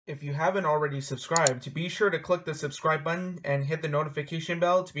If you haven't already subscribed, be sure to click the subscribe button and hit the notification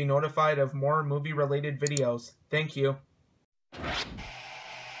bell to be notified of more movie-related videos. Thank you.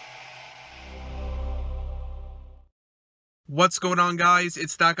 What's going on, guys?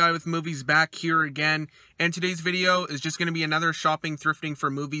 It's that guy with movies back here again, and today's video is just going to be another shopping thrifting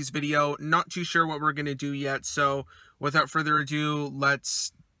for movies video. Not too sure what we're going to do yet, so without further ado,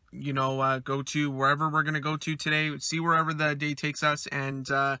 let's go to wherever we're going to go to today, see wherever the day takes us, and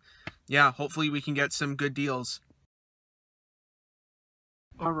yeah, hopefully we can get some good deals.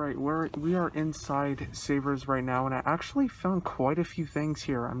 Alright, we are inside Savers right now, and I actually found quite a few things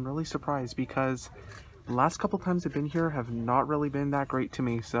here. I'm really surprised because the last couple times I've been here have not really been that great to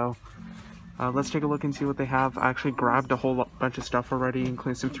me, so let's take a look and see what they have. I actually grabbed a whole bunch of stuff already,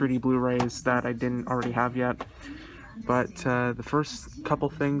 including some 3D Blu-Rays that I didn't already have yet. But the first couple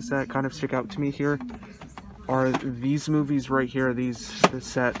things that kind of stick out to me here are these movies right here, this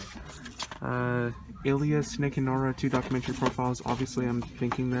set. Ilias, Nick and Nora, 2 documentary profiles. Obviously I'm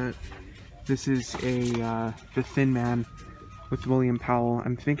thinking that this is The Thin Man with William Powell.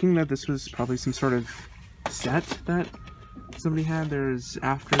 I'm thinking that this was probably some sort of set that somebody had. There's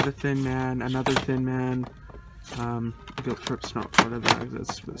After the Thin Man, Another Thin Man, Guilt Trip's not part of that,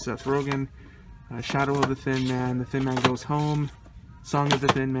 that's Seth Rogen. Shadow of the Thin Man Goes Home, Song of the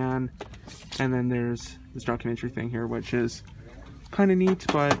Thin Man, and then there's this documentary thing here, which is kind of neat,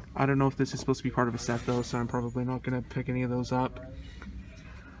 but I don't know if this is supposed to be part of a set though, so I'm probably not going to pick any of those up.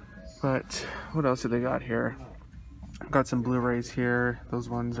 But what else have they got here? I've got some Blu-Rays here. Those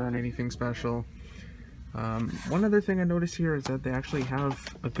ones aren't anything special. One other thing I noticed here is that they actually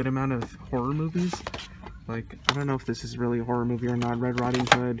have a good amount of horror movies. Like, I don't know if this is really a horror movie or not. Red Riding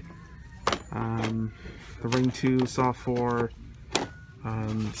Hood, The Ring 2, Saw 4,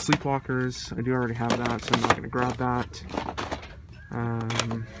 Sleepwalkers. I do already have that, so I'm not going to grab that.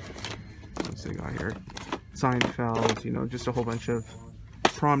 What else they got here? Seinfeld, just a whole bunch of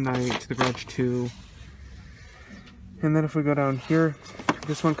Prom Night, The Grudge 2. And then if we go down here,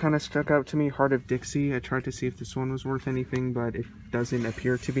 this one kind of stuck out to me, Heart of Dixie. I tried to see if this one was worth anything, but it doesn't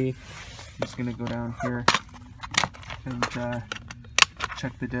appear to be. I'm just going to go down here and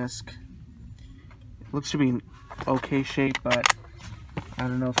check the disc. It looks to be in okay shape, but I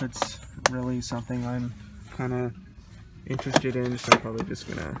don't know if it's really something I'm kind of interested in, so I'm probably just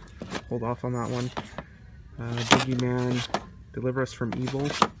going to hold off on that one. Boogeyman, Deliver Us from Evil.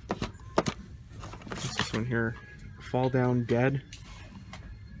 What's this one here? Fall Down Dead.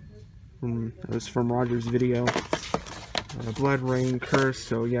 That was from Roger's video. Blood Rain, Curse.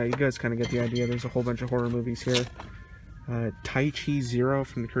 So yeah, you guys kind of get the idea. There's a whole bunch of horror movies here. Tai Chi Zero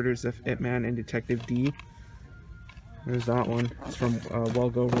from the creators of Ip Man and Detective D. There's that one. It's from Well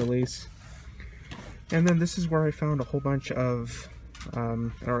Go release. And then this is where I found a whole bunch of,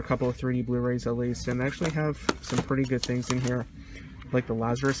 or a couple of 3D Blu-Rays at least, and I actually have some pretty good things in here, like The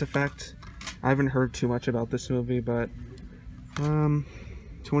Lazarus Effect. I haven't heard too much about this movie, but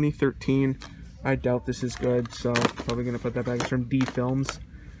 2013, I doubt this is good, so probably going to put that back. It's from D Films.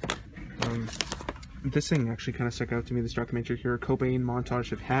 This thing actually kind of stuck out to me, this documentary here, Cobain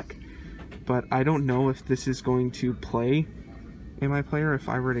Montage of Heck, but I don't know if this is going to play in my player if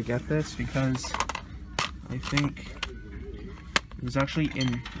I were to get this, because I think it was actually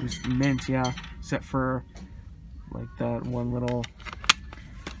it was mint, yeah, except for like that one little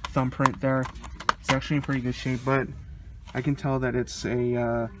thumbprint there. It's actually in pretty good shape, but I can tell that it's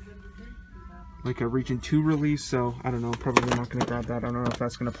a like a Region 2 release, so I don't know, probably not going to grab that. I don't know if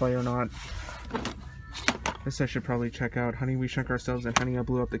that's going to play or not. This I should probably check out. Honey, We Shrunk Ourselves and Honey, I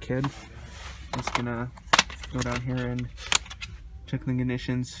Blew Up the Kid. I'm just gonna go down here and check the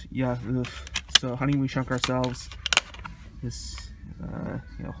ignitions. Yeah, so Honey, We Shrunk Ourselves. This,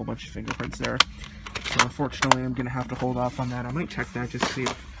 a whole bunch of fingerprints there. So unfortunately, I'm gonna have to hold off on that. I might check that just to see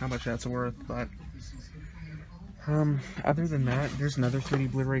how much that's worth, but other than that, there's another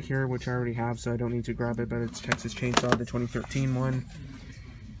 3D Blu-ray here, which I already have, so I don't need to grab it, but it's Texas Chainsaw, the 2013 one.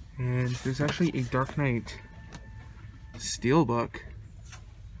 And there's actually a Dark Knight steelbook.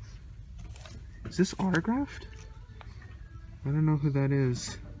 Is this autographed? I don't know who that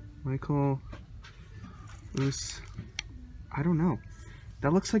is. Michael Lewis. I don't know.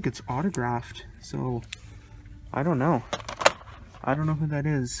 That looks like it's autographed, so I don't know. I don't know who that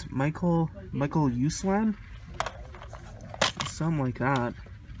is. Michael Uslan? Something like that.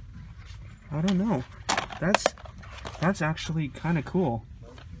 I don't know. That's actually kind of cool.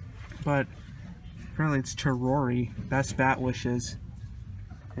 But apparently it's to Rory, Best Bat Wishes,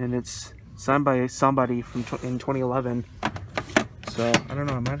 and it's signed by somebody in 2011. So I don't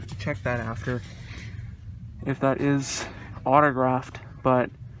know. I might have to check that after if that is autographed. But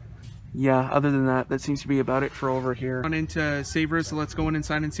yeah, other than that, that seems to be about it for over here. On into Savers, so let's go in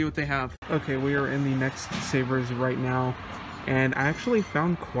inside and see what they have. Okay, we are in the next Savers right now, and I actually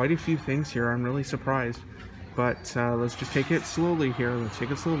found quite a few things here. I'm really surprised, but let's just take it slowly here. Let's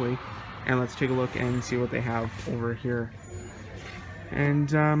take it slowly, and let's take a look and see what they have over here.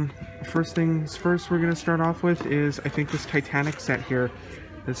 And first things first, we're going to start off with is, I think, this Titanic set here,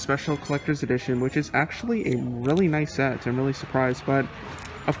 the special collector's edition, which is actually a really nice set. I'm really surprised, but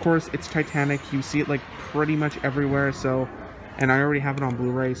of course it's Titanic. You see it like pretty much everywhere, so, and I already have it on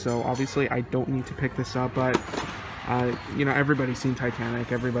Blu-ray, so obviously I don't need to pick this up, but you know, everybody's seen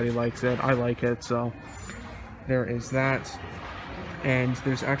Titanic, everybody likes it, I like it, so there is that. And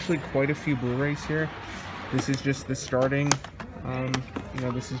there's actually quite a few Blu-rays here. This is just the starting, you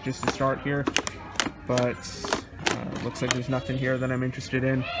know, this is just the start here, but looks like there's nothing here that I'm interested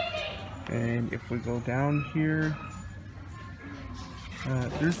in. And if we go down here,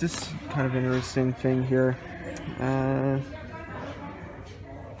 there's this kind of interesting thing here,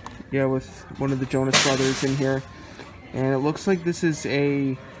 yeah, with one of the Jonas Brothers in here, and it looks like this is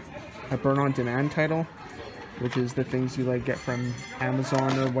a burn on demand title, which is the things you like get from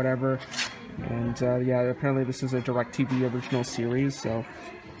Amazon or whatever. And yeah, apparently this is a DirecTV original series, so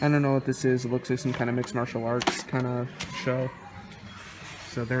I don't know what this is. It looks like some kind of mixed martial arts kind of show.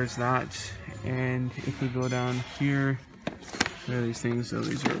 So there's that. And if we go down here, there are these things. So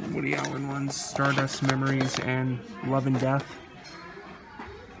these are Woody Allen ones, Stardust Memories and Love and Death.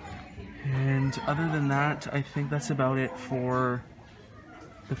 And other than that, I think that's about it for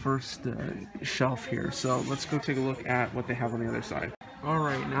the first shelf here. So let's go take a look at what they have on the other side.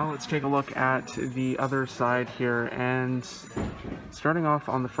 Alright, now let's take a look at the other side here, and starting off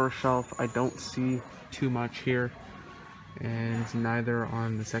on the first shelf, I don't see too much here, and neither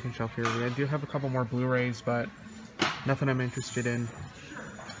on the second shelf here. I do have a couple more Blu-rays, but nothing I'm interested in.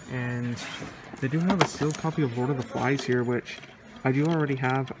 And they do have a sealed copy of Lord of the Flies here, which I do already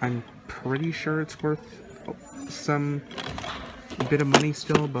have. I'm pretty sure it's worth some bit of money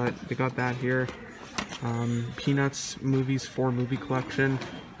still, but they got that here. Peanuts Movies 4 movie collection.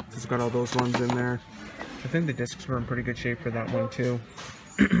 It's got all those ones in there. I think the discs were in pretty good shape for that one too.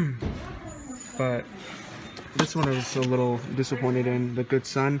 But this one I was a little disappointed in. The Good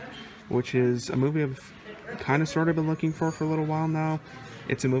Son, which is a movie I've kind of sort of been looking for a little while now.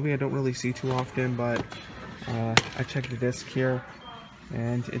 It's a movie I don't really see too often, but I checked the disc here,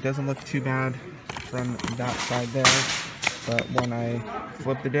 and it doesn't look too bad from that side there. But when I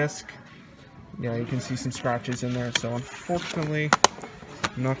flip the disc, yeah, you can see some scratches in there, so unfortunately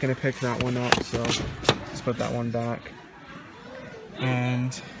I'm not going to pick that one up, so let's put that one back.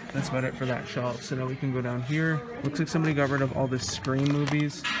 And that's about it for that shelf. So now we can go down here. Looks like somebody got rid of all the Scream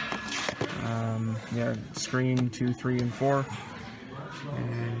movies. Yeah, Scream 2, 3, and 4.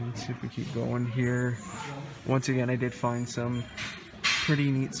 And if we keep going here, once again I did find some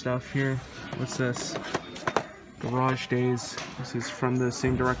pretty neat stuff here. What's this? Garage Days. This is from the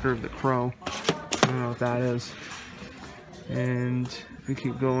same director of The Crow. I don't know what that is. And we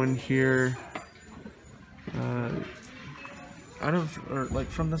keep going here.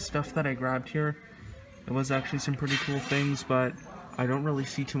 From the stuff that I grabbed here, it was actually some pretty cool things, but I don't really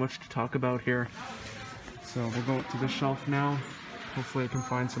see too much to talk about here. So we'll go up to the shelf now. Hopefully I can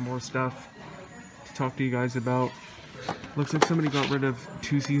find some more stuff to talk to you guys about. Looks like somebody got rid of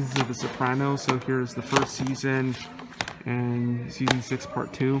 2 seasons of The Sopranos, so here's the first season and season 6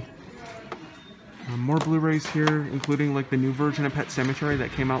 part 2. More Blu-rays here, including like the new version of Pet Sematary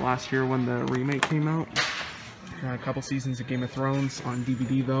that came out last year when the remake came out. A couple seasons of Game of Thrones on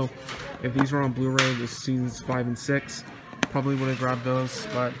DVD though. If these were on Blu-ray, this is seasons 5 and 6. Probably would have grabbed those,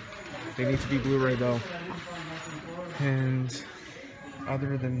 but they need to be Blu-ray though. And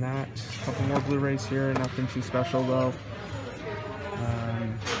other than that, a couple more Blu-rays here, nothing too special though.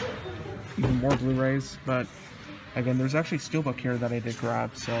 Even more Blu-rays, but again, there's actually steelbook here that I did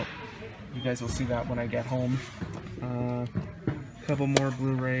grab, so you guys will see that when I get home. A couple more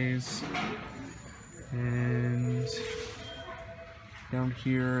Blu-rays, and down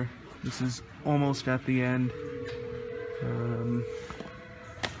here, this is almost at the end.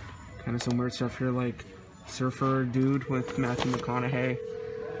 Kind of some weird stuff here, like Surfer Dude with Matthew McConaughey.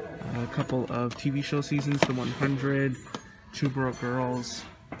 A couple of TV show seasons, The 100, Two Broke Girls,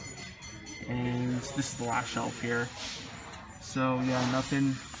 and this is the last shelf here. So yeah,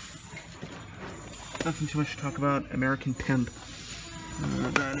 nothing too much to talk about. American Pimp, I don't know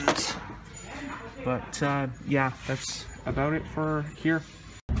what that is. But yeah, that's about it for here.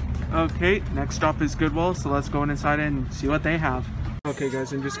 Okay, next stop is Goodwill, so let's go inside and see what they have. Okay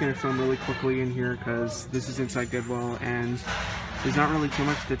guys, I'm just going to film really quickly in here because this is inside Goodwill, and there's not really too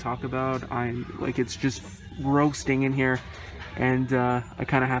much to talk about. It's just roasting in here, and I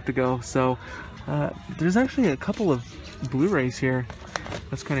kind of have to go. So there's actually a couple of Blu-rays here.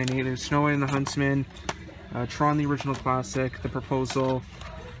 That's kind of neat. There's Snow White and the Huntsman, Tron the Original Classic, The Proposal,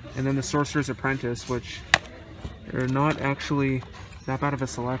 and then The Sorcerer's Apprentice, which are not actually that bad of a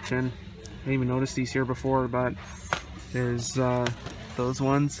selection. I didn't even notice these here before, but there's those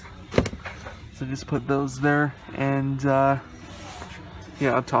ones. So just put those there, and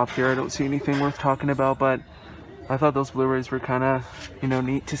yeah, up top here I don't see anything worth talking about, but I thought those Blu-rays were kind of, you know,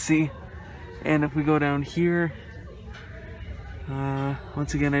 neat to see. And if we go down here,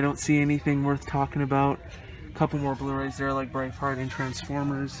 once again, I don't see anything worth talking about. A couple more Blu-rays there, like Braveheart and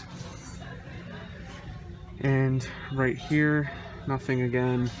Transformers. And right here, nothing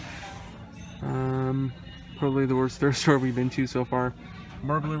again. Probably the worst thrift store we've been to so far.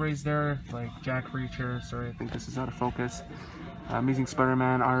 More Blu-rays there, like Jack Reacher. Sorry, I think this is out of focus. Amazing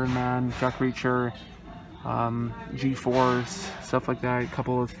Spider-Man, Iron Man, Jack Reacher, G-Force, stuff like that. A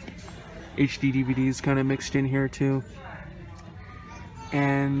couple of HD DVDs kind of mixed in here too.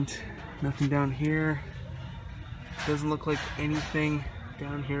 And nothing down here. Doesn't look like anything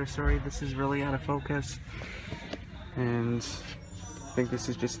down here. Sorry, this is really out of focus. And I think this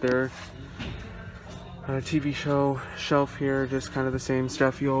is just their TV show shelf here. Just kind of the same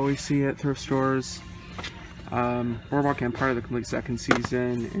stuff you always see at thrift stores. Boardwalk Empire, the complete second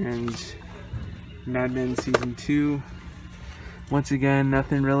season, and Mad Men season 2. Once again,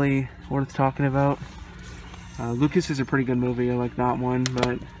 nothing really worth talking about. Lucas is a pretty good movie. I like that one,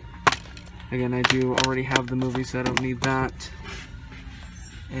 but again, I do already have the movie, so I don't need that.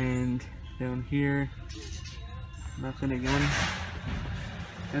 And down here, nothing again.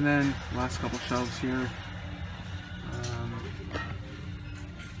 And then last couple shelves here.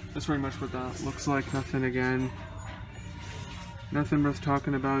 That's pretty much what that looks like. Nothing again. Nothing worth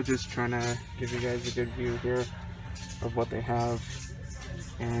talking about. Just trying to give you guys a good view here of what they have.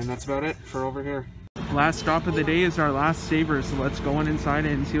 And that's about it for over here. Last stop of the day is our last saver, so let's go on inside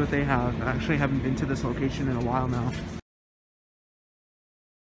and see what they have. I actually haven't been to this location in a while now.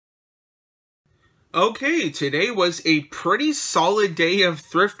 Okay, today was a pretty solid day of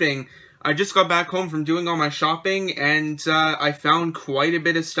thrifting. I just got back home from doing all my shopping, and I found quite a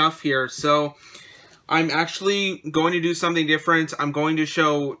bit of stuff here. So I'm actually going to do something different. I'm going to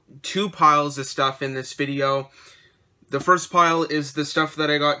show two piles of stuff in this video. The first pile is the stuff that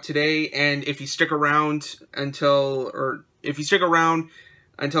I got today, and if you stick around until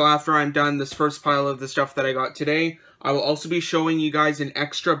after I'm done this first pile of the stuff that I got today, I will also be showing you guys an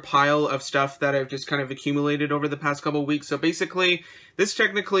extra pile of stuff that I've just kind of accumulated over the past couple of weeks. So basically, this is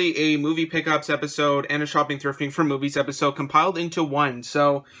technically a movie pickups episode and a shopping thrifting for movies episode compiled into one.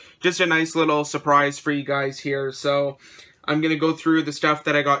 So just a nice little surprise for you guys here. So I'm going to go through the stuff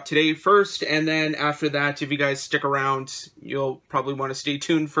that I got today first, and then after that, if you guys stick around, you'll probably want to stay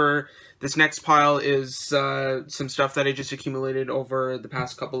tuned for this next pile is some stuff that I just accumulated over the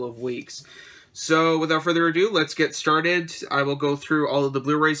past couple of weeks. So without further ado, let's get started. I will go through all of the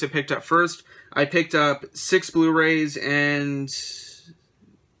Blu-rays I picked up first. I picked up 6 Blu-rays and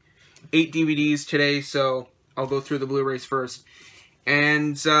 8 DVDs today, so I'll go through the Blu-rays first.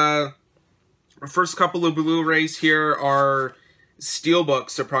 And first couple of Blu-rays here are steelbook,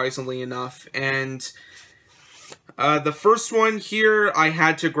 surprisingly enough. And the first one here I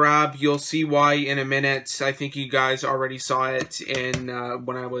had to grab. You'll see why in a minute. I think you guys already saw it in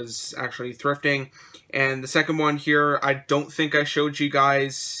when I was actually thrifting. And the second one here, I don't think I showed you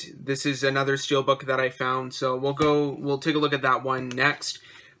guys. This is another steelbook that I found, so we'll take a look at that one next.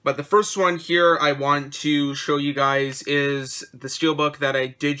 But the first one here I want to show you guys is the steelbook that I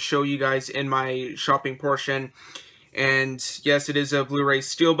did show you guys in my shopping portion. And yes, it is a Blu-ray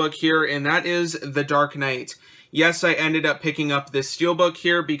steelbook here, and that is The Dark Knight. Yes, I ended up picking up this steelbook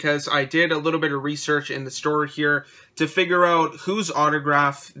here because I did a little bit of research in the store here to figure out whose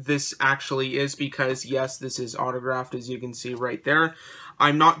autograph this actually is, because yes, this is autographed, as you can see right there.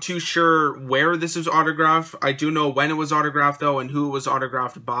 I'm not too sure where this is autographed. I do know when it was autographed though, and who it was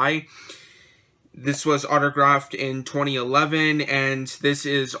autographed by. This was autographed in 2011, and this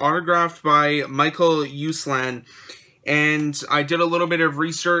is autographed by Michael Uslan. And I did a little bit of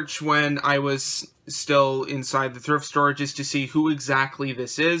research when I was still inside the thrift store just to see who exactly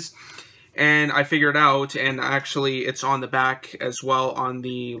this is. And I figured out, and actually it's on the back as well, on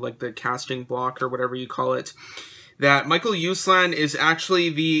the, like, the casting block or whatever you call it, that Michael Uslan is actually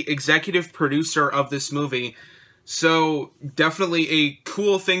the executive producer of this movie. So definitely a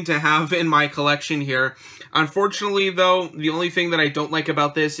cool thing to have in my collection here. Unfortunately though, the only thing that I don't like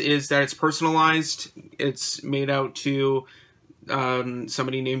about this is that it's personalized. It's made out to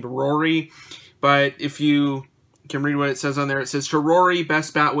somebody named Rory. But if you can read what it says on there, it says, to Rory,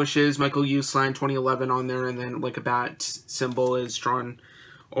 best bat wishes, Michael Uslan 2011 on there, and then like a bat symbol is drawn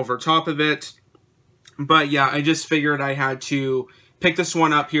over top of it. But yeah, I just figured I had to pick this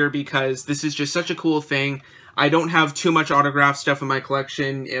one up here because this is just such a cool thing. I don't have too much autograph stuff in my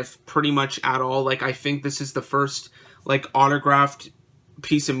collection, if pretty much at all. Like, I think this is the first, like, autographed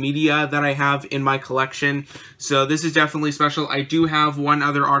piece of media that I have in my collection. So this is definitely special. I do have one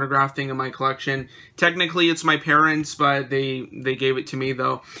other autograph thing in my collection. Technically, it's my parents', but they gave it to me,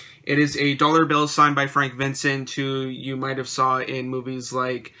 though. It is a dollar bill signed by Frank Vincent, who you might have saw in movies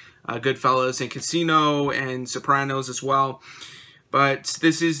like Goodfellas and Casino and Sopranos as well. But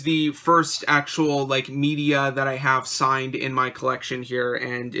this is the first actual, like, media that I have signed in my collection here,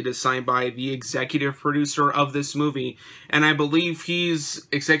 and it is signed by the executive producer of this movie. And I believe he's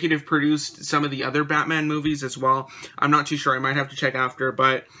executive produced some of the other Batman movies as well. I'm not too sure. I might have to check after,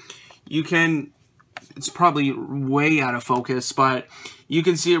 but you can... It's probably way out of focus, but you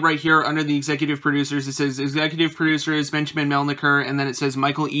can see it right here under the executive producers. It says executive producer is Benjamin Melniker, and then it says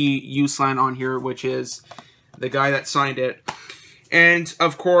Michael E. Uslan on here, which is the guy that signed it. And,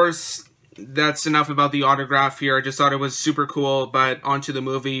 of course, that's enough about the autograph here. I just thought it was super cool, but onto the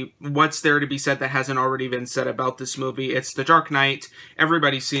movie. What's there to be said that hasn't already been said about this movie? It's The Dark Knight.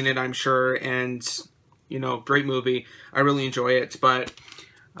 Everybody's seen it, I'm sure, and, you know, great movie. I really enjoy it, but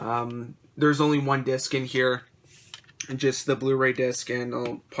there's only one disc in here, just the Blu-ray disc, and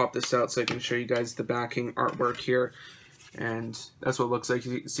I'll pop this out so I can show you guys the backing artwork here. And that's what it looks like.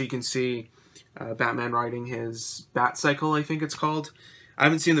 So you can see Batman riding his bat cycle, I think it's called. I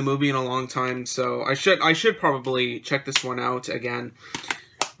haven't seen the movie in a long time, so I should probably check this one out again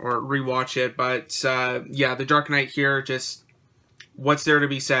or rewatch it. But yeah, The Dark Knight here, just what's there to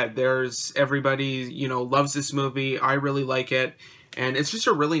be said? There's everybody, you know, loves this movie. I really like it, and it's just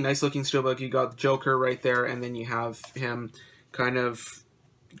a really nice looking steelbook. You got the Joker right there, and then you have him kind of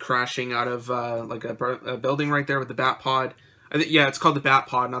crashing out of like a building right there with the bat pod. Yeah, it's called the Bat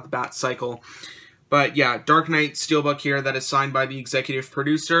Pod, not the Bat Cycle. But yeah, Dark Knight steelbook here that is signed by the executive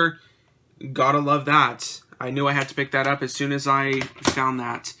producer. Gotta love that. I knew I had to pick that up as soon as I found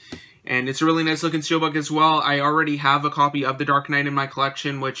that. And it's a really nice looking steelbook as well. I already have a copy of The Dark Knight in my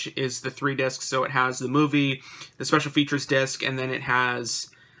collection, which is the 3 discs. So it has the movie, the special features disc, and then it has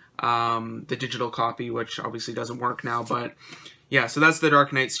the digital copy, which obviously doesn't work now. But yeah, so that's the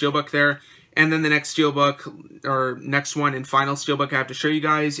Dark Knight steelbook there. And then the next steelbook, or next one and final steelbook I have to show you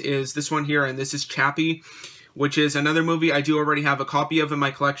guys is this one here, and this is Chappie, which is another movie I do already have a copy of in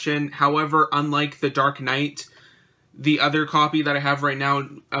my collection. However, unlike The Dark Knight, the other copy that I have right now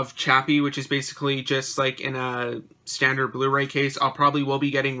of Chappie, which is basically just like in a standard Blu-ray case, I'll probably will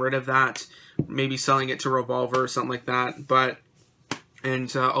be getting rid of that, maybe selling it to Revolver or something like that, but...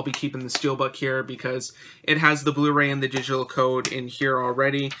 And I'll be keeping the steelbook here because it has the Blu-ray and the digital code in here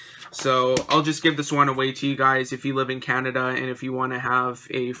already. So I'll just give this one away to you guys if you live in Canada and if you want to have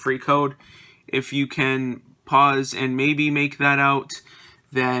a free code. If you can pause and maybe make that out,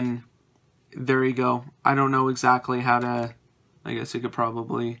 then there you go. I don't know exactly how to... I guess I could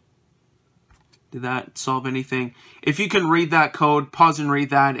probably... Did that solve anything? If you can read that code, pause and read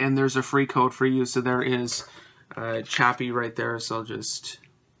that, and there's a free code for you. So there is... Chappie right there, so I'll just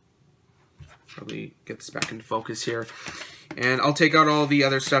probably get this back into focus here. And I'll take out all the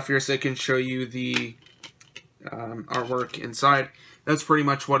other stuff here so I can show you the artwork inside. That's pretty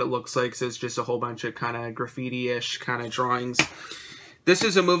much what it looks like. So it's just a whole bunch of kind of graffiti-ish kind of drawings. This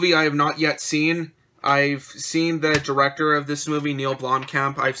is a movie I have not yet seen. I've seen the director of this movie, Neil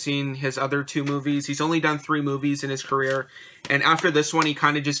Blomkamp. I've seen his other 2 movies. He's only done 3 movies in his career. And after this one, he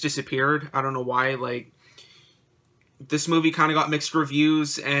kind of just disappeared. I don't know why, like... This movie kind of got mixed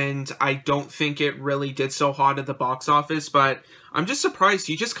reviews, and I don't think it really did so hot at the box office, but I'm just surprised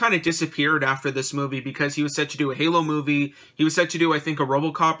he just kind of disappeared after this movie because he was set to do a Halo movie. He was set to do, I think, a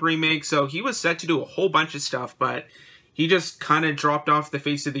RoboCop remake, so he was set to do a whole bunch of stuff, but he just kind of dropped off the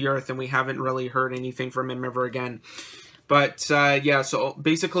face of the earth, and we haven't really heard anything from him ever again. But, yeah, so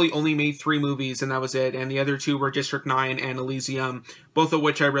basically only made 3 movies, and that was it. And the other 2 were District 9 and Elysium, both of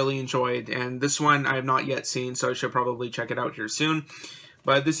which I really enjoyed. And this one I have not yet seen, so I should probably check it out here soon.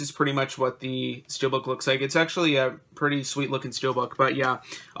 But this is pretty much what the steelbook looks like. It's actually a pretty sweet-looking steelbook. But, yeah,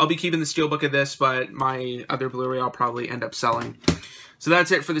 I'll be keeping the steelbook of this, but my other Blu-ray I'll probably end up selling. So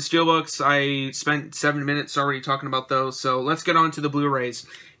that's it for the steelbooks. I spent 7 minutes already talking about those, so let's get on to the Blu-rays.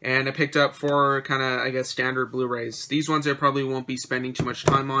 And I picked up 4 kind of, I guess, standard Blu-rays. These ones I probably won't be spending too much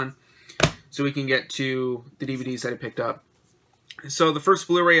time on, so we can get to the DVDs that I picked up. So the first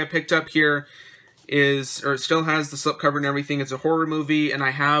Blu-ray I picked up here or it still has the slipcover and everything. It's a horror movie, and I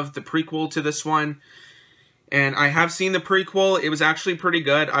have the prequel to this one. And I have seen the prequel. It was actually pretty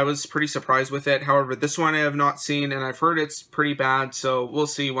good. I was pretty surprised with it. However, this one I have not seen, and I've heard it's pretty bad, so we'll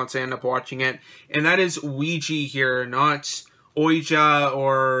see once I end up watching it. And that is Ouija here, not Ouija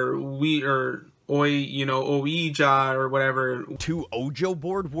or Ouija or whatever. To Ojo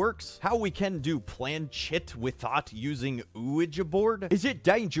board works? How we can do planchette without using Ouija board? Is it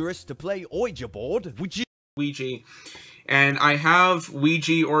dangerous to play Ouija board? Ouija. And I have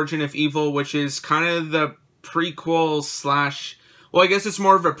Ouija Origin of Evil, which is kind of the prequel slash, well, I guess it's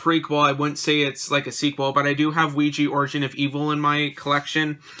more of a prequel. I wouldn't say it's like a sequel, but I do have Ouija Origin of Evil in my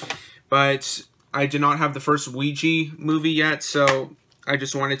collection. But I did not have the first Ouija movie yet, so I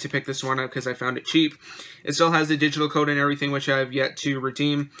just wanted to pick this one up because I found it cheap. It still has the digital code and everything, which I have yet to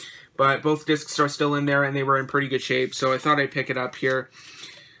redeem. But both discs are still in there, and they were in pretty good shape, so I thought I'd pick it up here.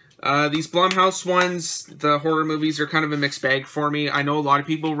 These Blumhouse ones, the horror movies, are kind of a mixed bag for me. I know a lot of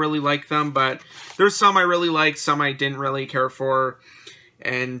people really like them, but there's some I really like, some I didn't really care for.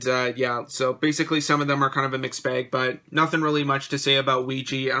 And, yeah, so basically some of them are kind of a mixed bag, but nothing really much to say about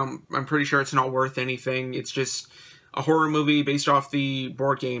Ouija. I'm pretty sure it's not worth anything. It's just a horror movie based off the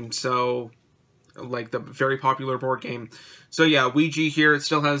board game, so, like, the very popular board game. So, yeah, Ouija here, it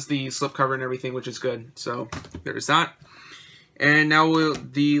still has the slipcover and everything, which is good. So, there's that. And now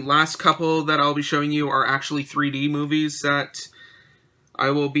the last couple that I'll be showing you are actually 3D movies that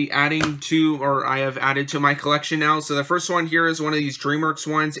I will be adding to, or I have added to my collection now. So the first one here is one of these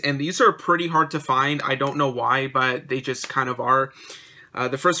DreamWorks ones, and these are pretty hard to find. I don't know why, but they just kind of are.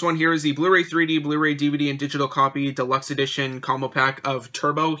 The first one here is the Blu-ray 3D, Blu-ray DVD, and digital copy deluxe edition combo pack of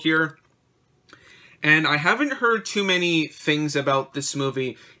Turbo here. And I haven't heard too many things about this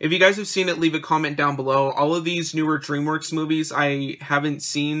movie. If you guys have seen it, leave a comment down below. All of these newer DreamWorks movies, I haven't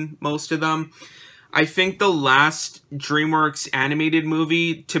seen most of them. I think the last DreamWorks animated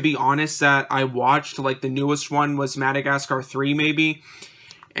movie, to be honest, that I watched, like the newest one, was Madagascar 3, maybe.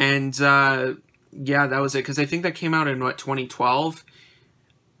 And, yeah, that was it. Because I think that came out in, what, 2012?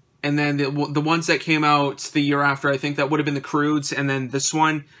 And then the ones that came out the year after, I think that would have been the Croods. And then this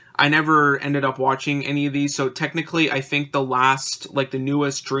one, I never ended up watching any of these. So technically, I think the last, like the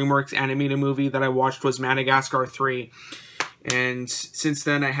newest DreamWorks animated movie that I watched was Madagascar 3. And since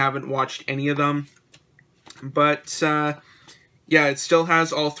then, I haven't watched any of them. But, yeah, it still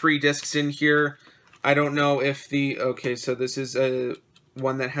has all 3 discs in here. I don't know if the... Okay, so this is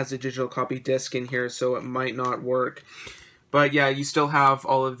one that has a digital copy disc in here, so it might not work. But, yeah, you still have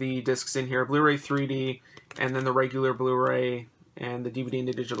all of the discs in here. Blu-ray 3D, and then the regular Blu-ray, and the DVD and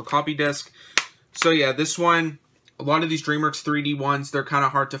the digital copy disc. So, yeah, this one... A lot of these DreamWorks 3D ones, they're kind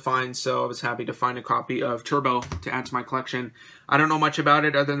of hard to find, so I was happy to find a copy of Turbo to add to my collection. I don't know much about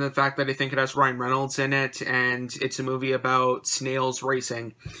it other than the fact that I think it has Ryan Reynolds in it, and it's a movie about snails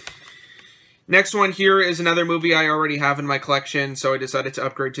racing. Next one here is another movie I already have in my collection, so I decided to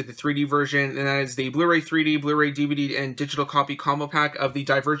upgrade to the 3D version, and that is the Blu-ray 3D, Blu-ray DVD, and digital copy combo pack of the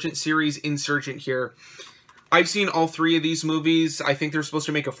Divergent series Insurgent here. I've seen all 3 of these movies. I think they're supposed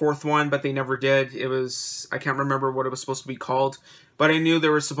to make a 4th one, but they never did. It was... I can't remember what it was supposed to be called. But I knew they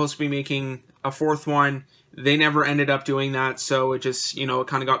were supposed to be making a 4th one. They never ended up doing that, so it just, you know, it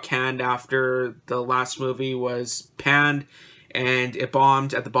kind of got canned after the last movie was panned, and it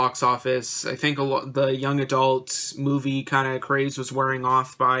bombed at the box office. I think the young adult movie kind of craze was wearing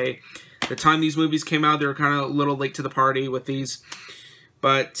off by the time these movies came out. They were kind of a little late to the party with these.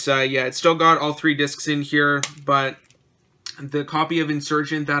 But, yeah, it's still got all 3 discs in here, but the copy of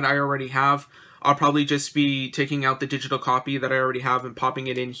Insurgent that I already have, I'll probably just be taking out the digital copy that I already have and popping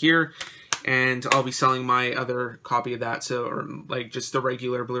it in here, and I'll be selling my other copy of that, so, or, like, just the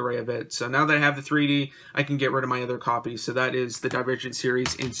regular Blu-ray of it. So now that I have the 3D, I can get rid of my other copy. So that is the Divergent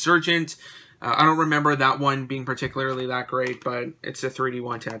series Insurgent. I don't remember that one being particularly that great, but it's a 3D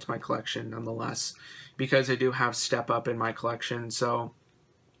one to add to my collection nonetheless, because I do have Step Up in my collection, so...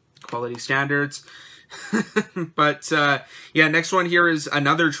 quality standards. But yeah, next one here is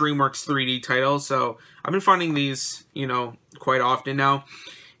another DreamWorks 3D title, so I've been finding these, you know, quite often now,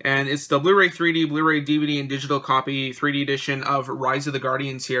 and it's the Blu-ray 3D, Blu-ray DVD, and digital copy 3D edition of Rise of the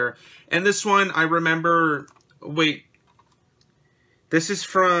Guardians here. And this one, I remember, wait, this is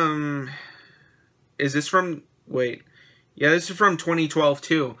from, is this from, wait, yeah, this is from 2012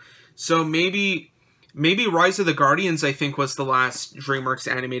 too, so maybe Rise of the Guardians, I think, was the last DreamWorks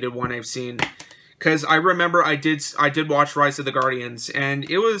animated one I've seen. Because I remember I did watch Rise of the Guardians, and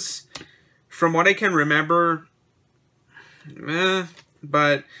it was, from what I can remember,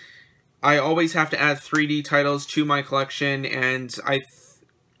 but I always have to add 3D titles to my collection, and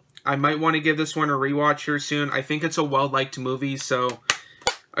I might want to give this one a rewatch here soon. I think it's a well-liked movie, so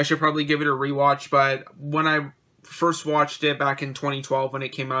I should probably give it a rewatch. But when I first watched it back in 2012 when it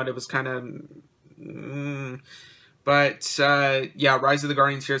came out, it was kind of... yeah, Rise of the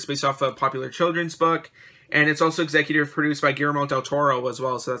Guardians here. It's based off a popular children's book. And it's also executive produced by Guillermo del Toro as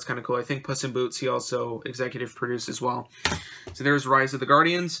well, so that's kind of cool. I think Puss in Boots he also executive produced as well. So there's Rise of the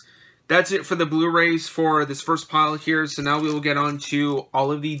Guardians. That's it for the Blu-rays for this first pile here. So now we will get on to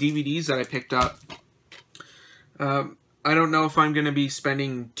all of the DVDs that I picked up. I don't know if I'm going to be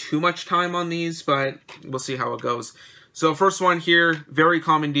spending too much time on these, but we'll see how it goes. So first one here, very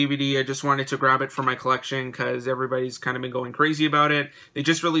common DVD. I just wanted to grab it for my collection because everybody's kind of been going crazy about it. They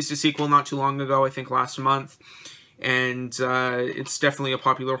just released a sequel not too long ago, I think last month. And it's definitely a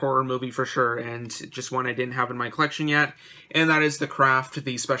popular horror movie for sure, and just one I didn't have in my collection yet. And that is The Craft,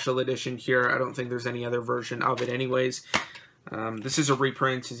 the special edition here. I don't think there's any other version of it anyways. This is a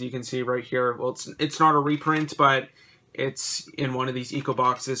reprint, as you can see right here. Well, it's not a reprint, but it's in one of these eco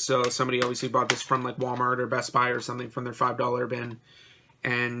boxes, so somebody obviously bought this from like Walmart or Best Buy or something from their $5 bin.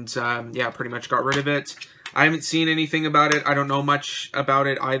 And yeah, pretty much got rid of it. I haven't seen anything about it. I don't know much about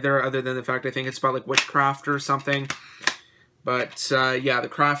it either, other than the fact I think it's about like witchcraft or something. But yeah, The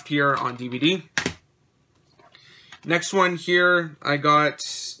Craft here on DVD. Next one here, I got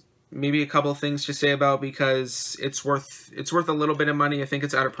maybe a couple things to say about because it's worth a little bit of money. I think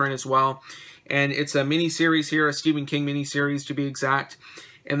it's out of print as well. And it's a mini-series here, a Stephen King mini-series to be exact.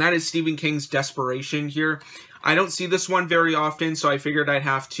 And that is Stephen King's Desperation here. I don't see this one very often, so I figured I'd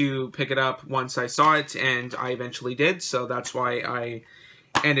have to pick it up once I saw it, and I eventually did, so that's why I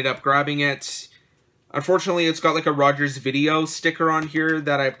ended up grabbing it. Unfortunately, it's got like a Rogers Video sticker on here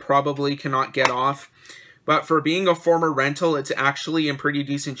that I probably cannot get off. But for being a former rental, it's actually in pretty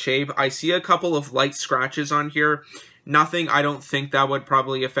decent shape. I see a couple of light scratches on here. Nothing, I don't think that would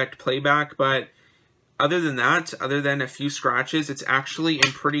probably affect playback, but other than that, other than a few scratches, it's actually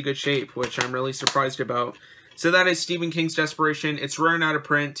in pretty good shape, which I'm really surprised about. So that is Stephen King's Desperation. It's rare and out of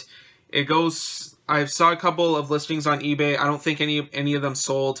print. It goes... I saw a couple of listings on eBay. I don't think any of them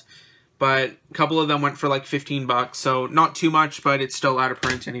sold, but a couple of them went for like 15 bucks. So not too much, but it's still out of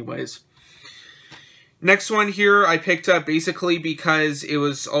print anyways. Next one here I picked up basically because it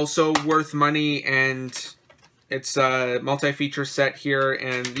was also worth money, and it's a multi-feature set here,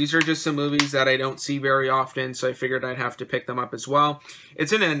 and these are just some movies that I don't see very often, so I figured I'd have to pick them up as well.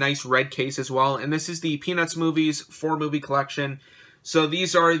 It's in a nice red case as well, and this is the Peanuts movies 4-movie collection. So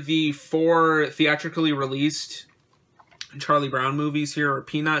these are the 4 theatrically released Charlie Brown movies here, or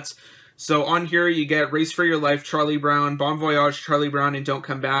Peanuts. So on here you get Race for Your Life, Charlie Brown, Bon Voyage, Charlie Brown and Don't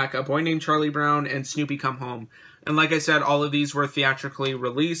Come Back, A Boy Named Charlie Brown, and Snoopy Come Home. And like I said, all of these were theatrically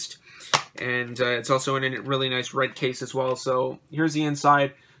released. And it's also in a really nice red case as well. So here's the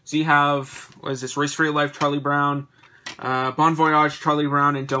inside. So you have, what is this, Race for Your Life, Charlie Brown, Bon Voyage, Charlie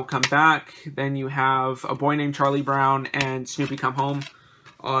Brown, and Don't Come Back. Then you have A Boy Named Charlie Brown and Snoopy Come Home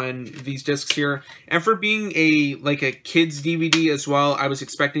on these discs here. And for being a kids DVD as well, I was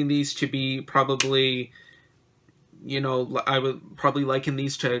expecting these to be probably, you know, I would probably liken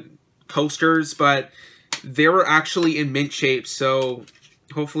these to coasters, but they were actually in mint shape. So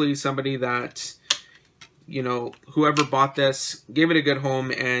hopefully somebody that, you know, whoever bought this gave it a good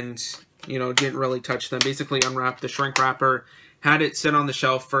home and, you know, didn't really touch them. Basically unwrapped the shrink wrapper, had it sit on the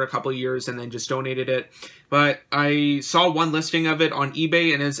shelf for a couple of years, and then just donated it. But I saw one listing of it on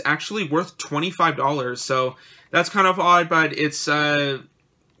eBay, and it's actually worth $25. So that's kind of odd, but it's, you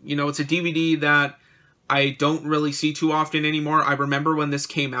know, it's a DVD that I don't really see too often anymore. I remember when this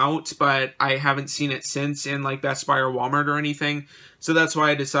came out, but I haven't seen it since in like Best Buy or Walmart or anything. So that's why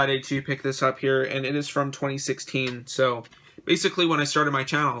I decided to pick this up here, and it is from 2016. So basically when I started my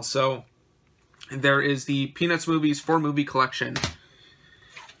channel. So there is the Peanuts movies 4-movie collection.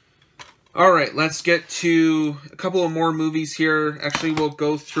 Alright, let's get to a couple of more movies here. Actually, we'll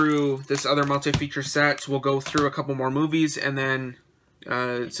go through this other multi-feature set. We'll go through a couple more movies, and then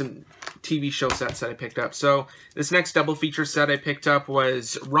some TV show sets that I picked up. So this next double feature set I picked up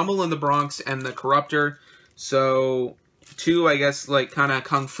was Rumble in the Bronx and The Corruptor. So 2, I guess, like kind of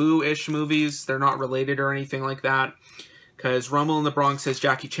kung fu-ish movies. They're not related or anything like that, because Rumble in the Bronx has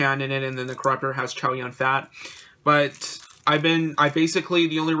Jackie Chan in it, and then The Corruptor has Chow Yun-Fat. But basically,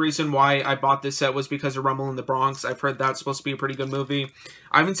 the only reason why I bought this set was because of Rumble in the Bronx. I've heard that's supposed to be a pretty good movie.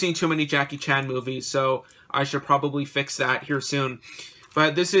 I haven't seen too many Jackie Chan movies, so I should probably fix that here soon.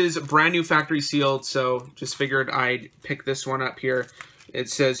 But this is brand new factory sealed, so just figured I'd pick this one up here. It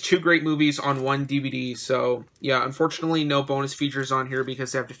says 2 great movies on 1 DVD. So yeah, unfortunately no bonus features on here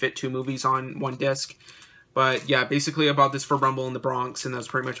because they have to fit 2 movies on 1 disc. But yeah, basically about this for Rumble in the Bronx, and that's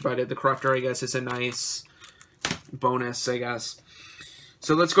pretty much about it. The Corruptor, I guess, is a nice bonus, I guess.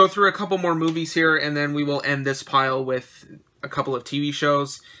 So let's go through a couple more movies here, and then we will end this pile with a couple of TV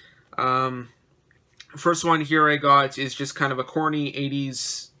shows. First one here I got is just kind of a corny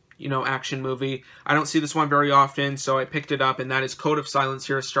 80s, you know, action movie. I don't see this one very often, so I picked it up, and that is Code of Silence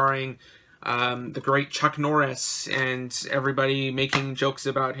here, starring the great Chuck Norris, and everybody making jokes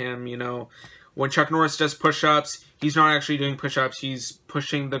about him, you know. When Chuck Norris does push-ups, he's not actually doing push-ups, he's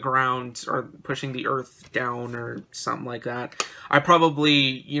pushing the ground, or pushing the earth down, or something like that. I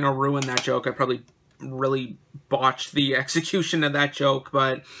probably, you know, ruined that joke. I probably really botched the execution of that joke,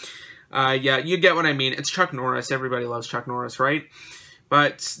 but yeah, you get what I mean. It's Chuck Norris. Everybody loves Chuck Norris, right?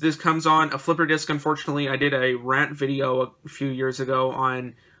 But this comes on a flipper disc, unfortunately. I did a rant video a few years ago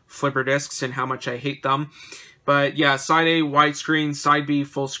on flipper discs and how much I hate them. But yeah, side A, widescreen, side B,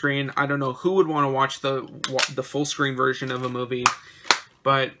 full screen. I don't know who would want to watch the full screen version of a movie.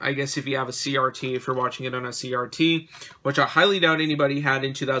 But I guess if you have a CRT, if you're watching it on a CRT, which I highly doubt anybody had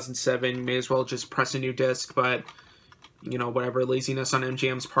in 2007, you may as well just press a new disc. But, you know, whatever, laziness on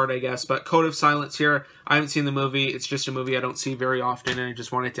MGM's part, I guess. But Code of Silence here, I haven't seen the movie. It's just a movie I don't see very often, and I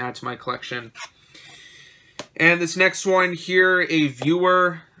just wanted to add to my collection. And this next one here, a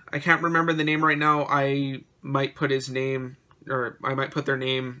viewer, I can't remember the name right now. I might put his name, or I might put their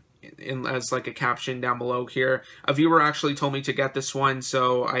name in as like a caption down below here. A viewer actually told me to get this one,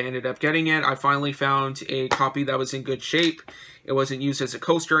 so I ended up getting it. I finally found a copy that was in good shape. It wasn't used as a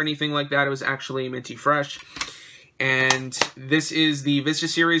coaster or anything like that. It was actually minty fresh. And this is the Vista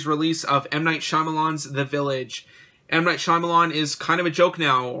series release of M. Night Shyamalan's The Village. M. Night Shyamalan is kind of a joke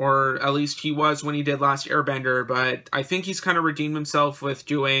now, or at least he was when he did Last Airbender, but I think he's kind of redeemed himself with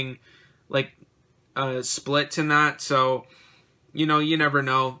doing, like, splits in that, so, you know, you never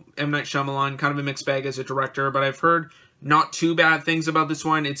know. M. Night Shyamalan, kind of a mixed bag as a director, but I've heard not too bad things about this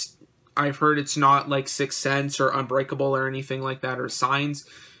one. I've heard it's not like Sixth Sense or Unbreakable or anything like that, or Signs,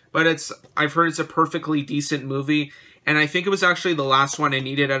 but I've heard it's a perfectly decent movie, and I think it was actually the last one I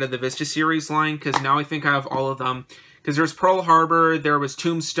needed out of the Vista series line, because now I think I have all of them, because there's Pearl Harbor, there was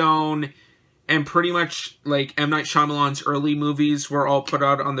Tombstone, and pretty much, like, M. Night Shyamalan's early movies were all put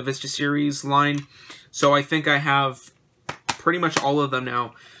out on the Vista series line. So I think I have pretty much all of them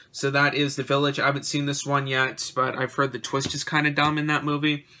now. So that is The Village. I haven't seen this one yet, but I've heard the twist is kind of dumb in that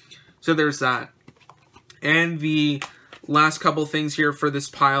movie. So there's that. And the last couple things here for this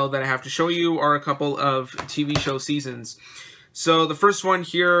pile that I have to show you are a couple of TV show seasons. So the first one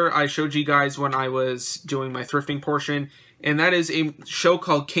here I showed you guys when I was doing my thrifting portion, and that is a show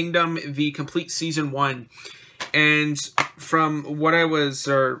called Kingdom, the complete season 1. And from what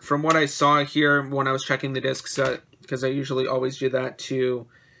I saw here when I was checking the discs, because I usually always do that to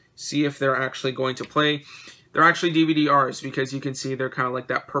see if they're actually going to play, they're actually DVD-Rs, because you can see they're kind of like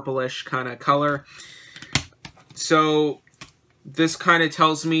that purplish kind of color. So this kind of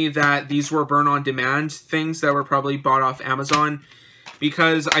tells me that these were burn-on-demand things that were probably bought off Amazon,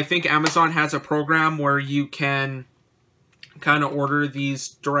 because I think Amazon has a program where you can kind of order these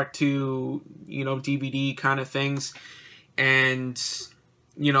direct to, you know, DVD kind of things. And,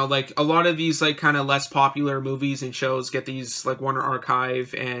 you know, like a lot of these like kind of less popular movies and shows get these like Warner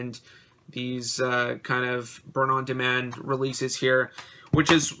Archive and these kind of burn-on-demand releases here,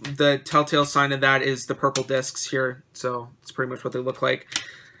 which is the telltale sign of that is the purple discs here. So it's pretty much what they look like.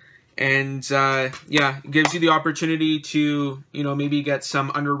 And yeah, it gives you the opportunity to, you know, maybe get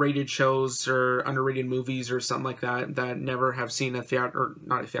some underrated shows or underrated movies or something like that that never have seen a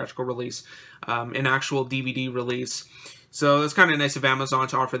not a theatrical release, an actual DVD release. So it's kind of nice of Amazon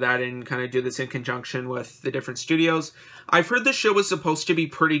to offer that and kind of do this in conjunction with the different studios. I've heard the show was supposed to be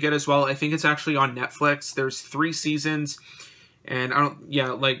pretty good as well. I think it's actually on Netflix. There's 3 seasons. And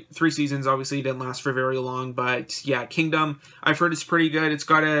like 3 seasons obviously didn't last for very long, but yeah, Kingdom, I've heard it's pretty good. It's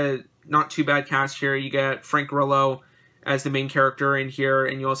got a not too bad cast here. You get Frank Grillo as the main character in here,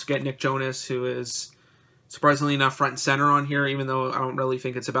 and you also get Nick Jonas, who is surprisingly enough front and center on here, even though I don't really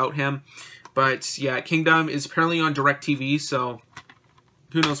think it's about him. But yeah, Kingdom is apparently on DirecTV, so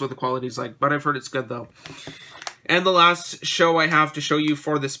who knows what the quality's like, but I've heard it's good though. And the last show I have to show you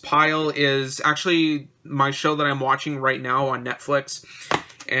for this pile is actually my show that I'm watching right now on Netflix.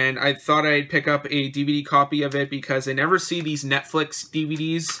 And I thought I'd pick up a DVD copy of it because I never see these Netflix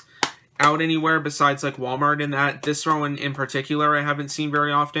DVDs out anywhere besides like Walmart and that. This one in particular I haven't seen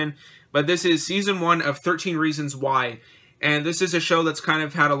very often. But this is season 1 of 13 Reasons Why. And this is a show that's kind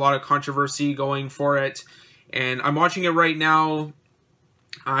of had a lot of controversy going for it. And I'm watching it right now.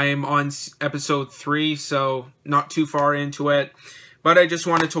 I'm on episode 3, so not too far into it. but I just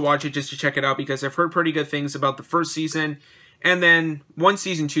wanted to watch it just to check it out because I've heard pretty good things about the first season. And then once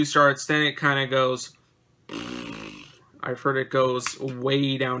season 2 starts, then it kind of goes... I've heard it goes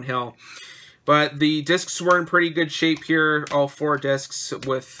way downhill. But the discs were in pretty good shape here. All 4 discs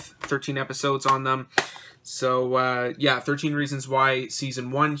with 13 episodes on them. So, yeah, 13 Reasons Why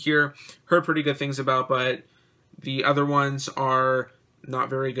Season 1 here. Heard pretty good things about, but the other ones are not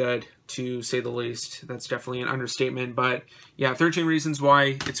very good, to say the least. That's definitely an understatement. But, yeah, 13 Reasons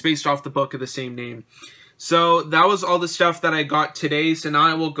Why. It's based off the book of the same name. So that was all the stuff that I got today. So now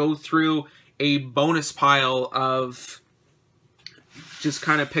I will go through a bonus pile of just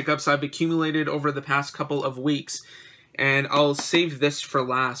kind of pickups I've accumulated over the past couple of weeks. And I'll save this for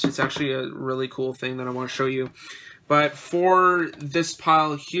last. It's actually a really cool thing that I want to show you. But for this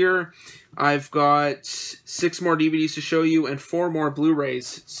pile here, I've got 6 more DVDs to show you and 4 more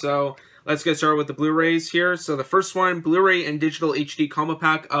Blu-Rays. So let's get started with the Blu-Rays here. So the first one, Blu-ray and digital HD combo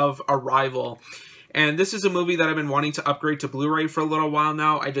pack of Arrival. And this is a movie that I've been wanting to upgrade to Blu-ray for a little while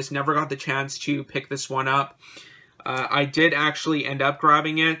now. I just never got the chance to pick this one up. I did actually end up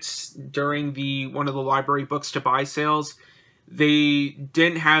grabbing it during one of the library books to buy sales. They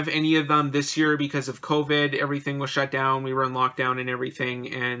didn't have any of them this year because of COVID. Everything was shut down. We were in lockdown and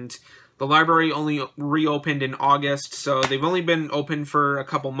everything. And the library only reopened in August. So they've only been open for a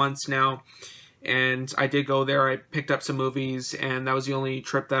couple months now. And I did go there. I picked up some movies, and that was the only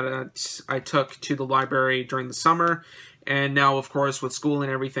trip that I took to the library during the summer. And now, of course, with school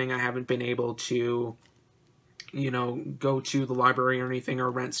and everything, I haven't been able to, you know, go to the library or anything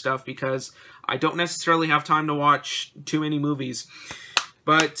or rent stuff because I don't necessarily have time to watch too many movies.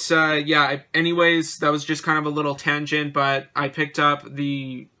 But, yeah, anyways, that was just kind of a little tangent, but I picked up a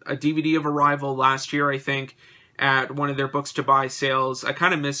DVD of Arrival last year, I think, at one of their books to buy sales. I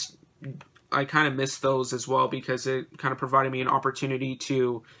kind of missed those as well because it kind of provided me an opportunity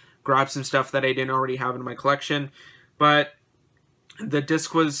to grab some stuff that I didn't already have in my collection. But the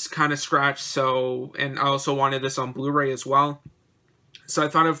disc was kind of scratched, so, and I also wanted this on Blu-ray as well. So I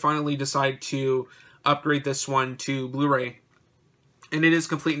thought I'd finally decide to upgrade this one to Blu-ray. And it is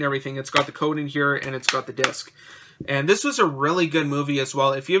complete and everything. It's got the code in here and it's got the disc. And this was a really good movie as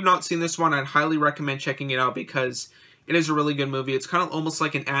well. If you have not seen this one, I'd highly recommend checking it out because it is a really good movie. It's kind of almost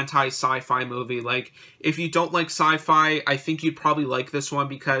like an anti-sci-fi movie. Like, if you don't like sci-fi, I think you'd probably like this one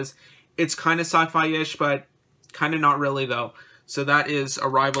because it's kind of sci-fi-ish, but kind of not really, though. So that is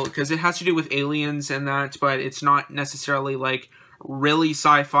Arrival, because it has to do with aliens and that, but it's not necessarily, like, really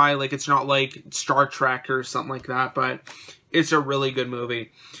sci-fi. Like, it's not like Star Trek or something like that, but it's a really good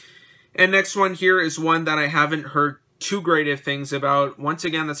movie. And next one here is one that I haven't heard too great of things about. Once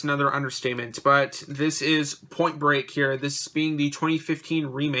again, that's another understatement, but this is Point Break here, this being the 2015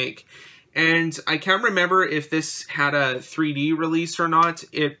 remake. And I can't remember if this had a 3D release or not.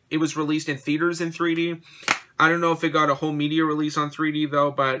 It was released in theaters in 3D. I don't know if it got a home media release on 3D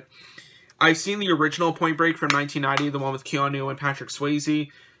though, but I've seen the original Point Break from 1990, the one with Keanu and Patrick Swayze.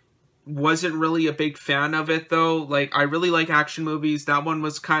 Wasn't really a big fan of it though. Like, I really like action movies. That one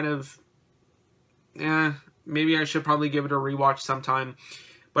was kind of, maybe I should probably give it a rewatch sometime.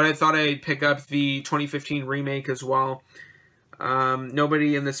 But I thought I'd pick up the 2015 remake as well.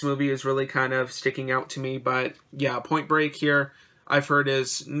 Nobody in this movie is really kind of sticking out to me. But yeah, Point Break here, I've heard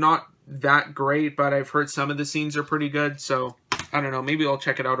is not that great. But I've heard some of the scenes are pretty good. So, I don't know. Maybe I'll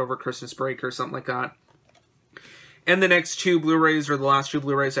check it out over Christmas break or something like that. And the next 2 Blu-rays, or the last 2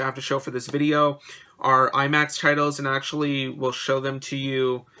 Blu-rays I have to show for this video, are IMAX titles. And actually, we'll show them to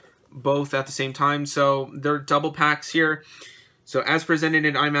you both at the same time. So they're double packs here. So as presented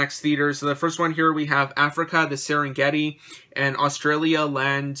in IMAX theaters. So the first one here we have Africa, the Serengeti, and Australia,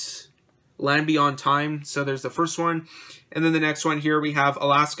 Land Beyond Time. So there's the first one. And then the next one here we have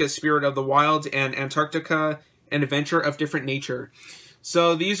Alaska, Spirit of the Wild, and Antarctica, An Adventure of Different Nature.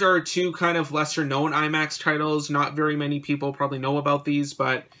 So these are 2 kind of lesser known IMAX titles. Not very many people probably know about these,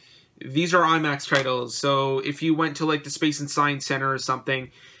 but these are IMAX titles. So if you went to like the Space and Science Center or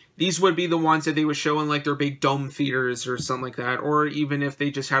something, these would be the ones that they would show in like their big dome theaters or something like that. Or even if they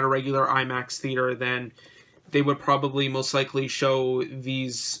just had a regular IMAX theater, then they would probably most likely show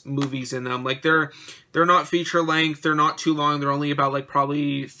these movies in them. Like they're not feature length, they're not too long, they're only about like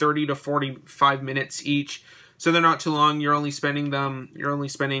probably 30 to 45 minutes each. So they're not too long. You're only spending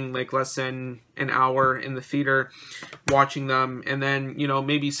like less than an hour in the theater watching them. And then, you know,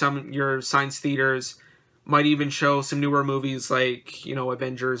 maybe your science theaters might even show some newer movies like, you know,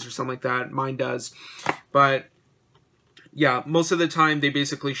 Avengers or something like that. Mine does. But yeah, most of the time they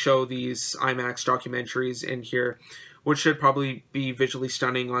basically show these IMAX documentaries in here, which should probably be visually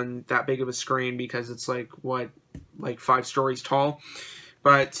stunning on that big of a screen because it's like, what, like 5 stories tall.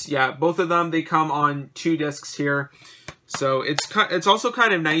 But yeah, both of them, they come on 2 discs here. So it's also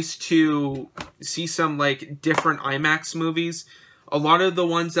kind of nice to see some like different IMAX movies. A lot of the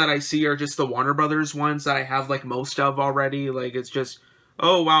ones that I see are just the Warner Brothers ones that I have like most of already. Like it's just,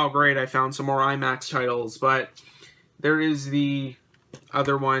 oh wow, great, I found some more IMAX titles. But there is the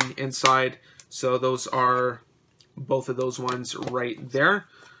other one inside. So those are both of those ones right there.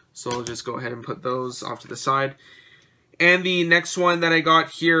 So I'll just go ahead and put those off to the side. And the next one that I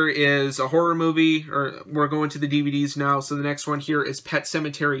got here is a horror movie, or we're going to the DVDs now. So the next one here is Pet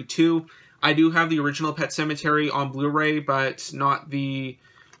Sematary 2. I do have the original Pet Sematary on Blu-ray, but not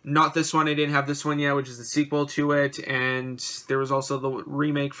this one. I didn't have this one yet, which is the sequel to it. And there was also the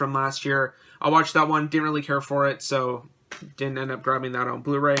remake from last year. I watched that one, didn't really care for it, so didn't end up grabbing that on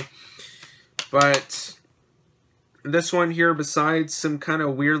Blu-ray. But this one here, besides some kind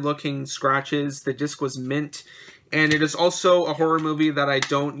of weird looking scratches, the disc was mint. And it is also a horror movie that I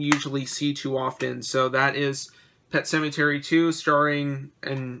don't usually see too often. So that is Pet Sematary 2, starring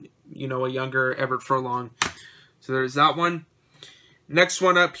a younger Everett Furlong. So there's that one. Next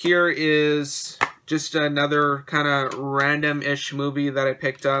one up here is just another kind of random-ish movie that I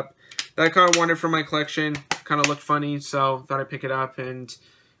picked up that I kind of wanted for my collection. Kind of looked funny, so thought I'd pick it up, and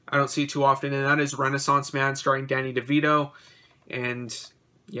I don't see it too often. And that is Renaissance Man, starring Danny DeVito. And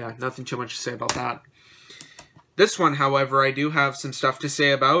yeah, nothing too much to say about that. This one, however, I do have some stuff to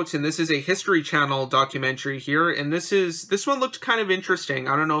say about, and this is a History Channel documentary here, and this one looked kind of interesting.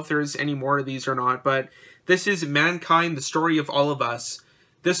 I don't know if there's any more of these or not, but this is Mankind, the Story of All of Us.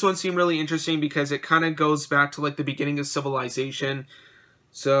 This one seemed really interesting because it kind of goes back to like the beginning of civilization.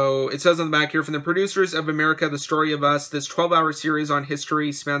 So it says on the back here, from the producers of America, the Story of Us, this 12-hour series on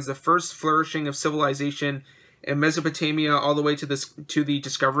history spans the first flourishing of civilization in Mesopotamia all the way to the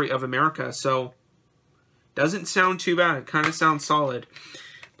discovery of America. So doesn't sound too bad. Kind of sounds solid.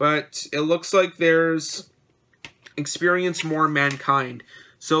 But it looks like there's Experience More Mankind.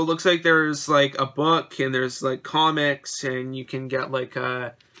 So it looks like there's like a book and there's like comics, and you can get like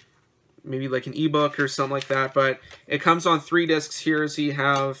maybe like an ebook or something like that. But it comes on 3 discs here, so you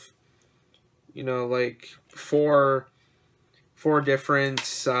have, like four different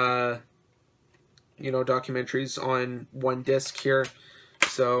documentaries on 1 disc here.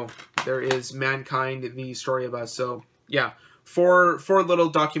 So there is Mankind, the Story of Us. So yeah, four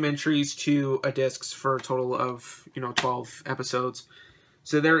little documentaries to a disc for a total of 12 episodes.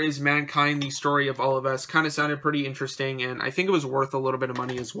 So there is Mankind, the Story of All of Us. Kind of sounded pretty interesting, and I think it was worth a little bit of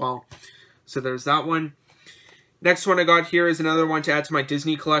money as well. So there's that one. Next one I got here is another one to add to my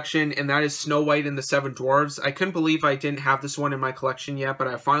Disney collection, and that is Snow White and the Seven Dwarfs. I couldn't believe I didn't have this one in my collection yet, but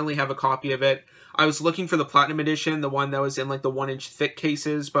I finally have a copy of it. I was looking for the Platinum Edition, the one that was in like the 1-inch thick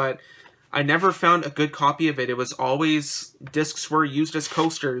cases, but I never found a good copy of it. It was always, discs were used as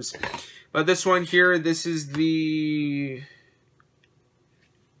coasters. But this one here, this is the,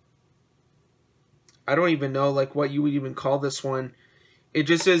 I don't even know like what you would even call this one. It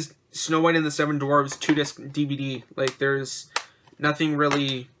just says Snow White and the Seven Dwarfs 2-disc DVD. Like there's nothing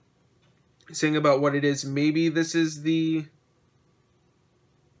really saying about what it is. Maybe this is the,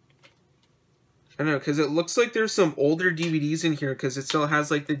 I don't know, because it looks like there's some older DVDs in here, because it still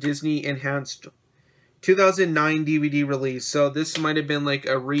has like the Disney Enhanced 2009 DVD release. So this might have been like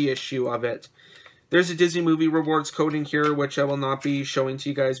a reissue of it. There's a Disney Movie Rewards code in here, which I will not be showing to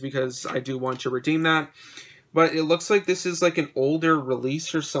you guys because I do want to redeem that. But it looks like this is like an older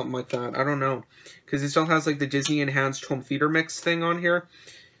release or something like that. I don't know, because it still has like the Disney Enhanced Home Theater Mix thing on here.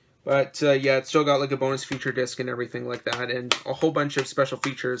 But yeah, it's still got like a bonus feature disc and everything like that, and a whole bunch of special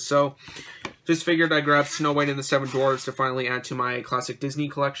features. So just figured I'd grab Snow White and the Seven Dwarfs to finally add to my classic Disney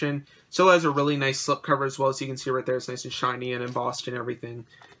collection. Still has a really nice slipcover as well, so you can see right there it's nice and shiny and embossed and everything.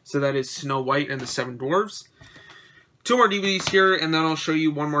 So that is Snow White and the Seven Dwarfs. 2 more DVDs here, and then I'll show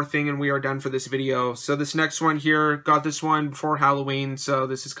you one more thing and we are done for this video. So this next one here, got this one before Halloween, so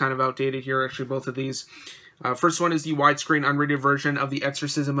this is kind of outdated here, actually both of these. First one is the widescreen unrated version of The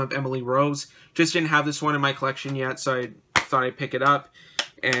Exorcism of Emily Rose. Just didn't have this one in my collection yet, so I thought I'd pick it up.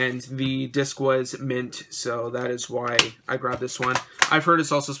 And the disc was mint, so that is why I grabbed this one. I've heard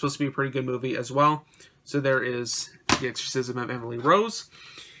it's also supposed to be a pretty good movie as well. So there is The Exorcism of Emily Rose.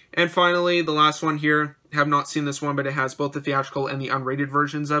 And finally, the last one here. Have not seen this one, but it has both the theatrical and the unrated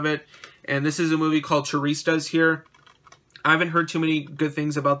versions of it. And this is a movie called Turistas here. I haven't heard too many good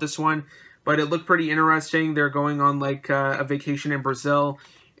things about this one, but it looked pretty interesting. They're going on like a vacation in Brazil,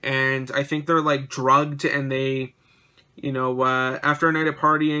 and I think they're like drugged, and they, after a night of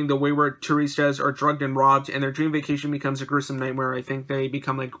partying, the wayward turistas are drugged and robbed, and their dream vacation becomes a gruesome nightmare. I think they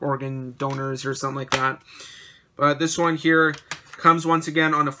become like organ donors or something like that. But this one here comes once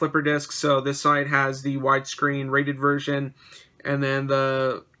again on a flipper disc. So this side has the widescreen rated version, and then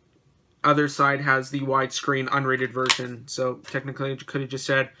the other side has the widescreen unrated version. So technically, I could have just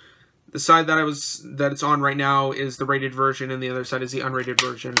said the side that it's on right now is the rated version, and the other side is the unrated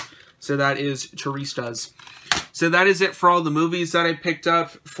version. So that is Turista's. So that is it for all the movies that I picked up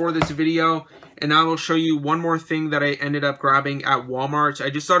for this video. And now I'll show you one more thing that I ended up grabbing at Walmart.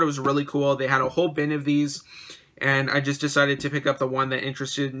 I just thought it was really cool. They had a whole bin of these, and I just decided to pick up the one that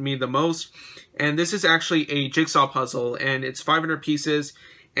interested me the most. And this is actually a jigsaw puzzle, and it's 500 pieces,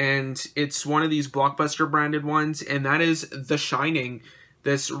 and it's one of these Blockbuster branded ones, and that is The Shining.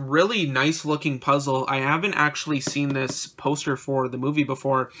 This really nice looking puzzle. I haven't actually seen this poster for the movie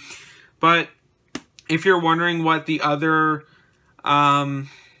before, but if you're wondering what the other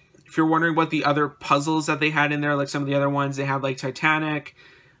puzzles that they had in there, like some of the other ones, they had like Titanic,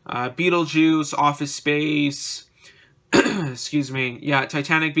 Beetlejuice, Office Space, excuse me, yeah,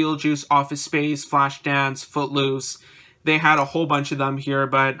 Titanic, Beetlejuice, Office Space, Flashdance, Footloose. They had a whole bunch of them here,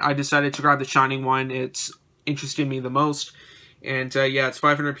 but I decided to grab the Shining one. It's interested me the most. And yeah, it's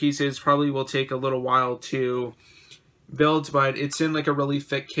 500 pieces. Probably will take a little while to build, but it's in like a really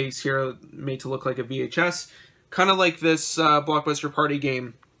thick case here, made to look like a VHS. Kind of like this Blockbuster party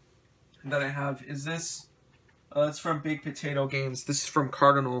game that I have. Is this? It's from Big Potato Games. This is from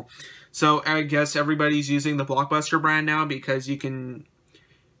Cardinal. So I guess everybody's using the Blockbuster brand now, because you can,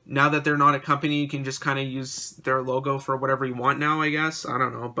 now that they're not a company, you can just kind of use their logo for whatever you want now, I guess. I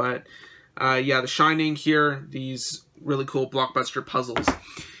don't know. But yeah, The Shining here, these really cool Blockbuster puzzles.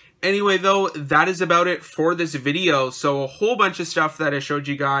 Anyway, though, that is about it for this video. So a whole bunch of stuff that I showed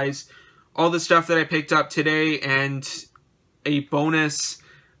you guys, all the stuff that I picked up today, and a bonus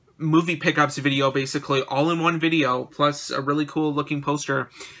movie pickups video, basically all in one video, plus a really cool looking poster.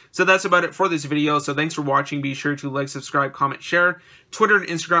 So that's about it for this video. So thanks for watching. Be sure to like, subscribe, comment, share. Twitter and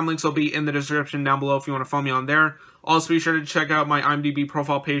Instagram links will be in the description down below if you want to follow me on there. Also, be sure to check out my IMDb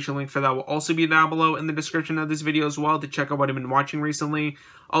profile page. The link for that will also be down below in the description of this video as well, to check out what I've been watching recently.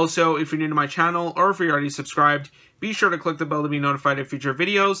 Also, if you're new to my channel, or if you're already subscribed, be sure to click the bell to be notified of future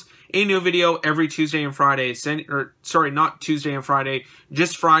videos. A new video every Tuesday and Friday. Sorry, not Tuesday and Friday,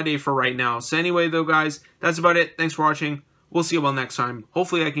 just Friday for right now. So anyway, though, guys, that's about it. Thanks for watching. We'll see you all next time.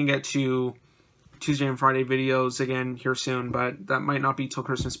 Hopefully I can get to Tuesday and Friday videos again here soon, but that might not be till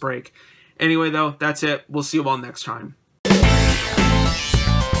Christmas break. Anyway, though, that's it. We'll see you all next time.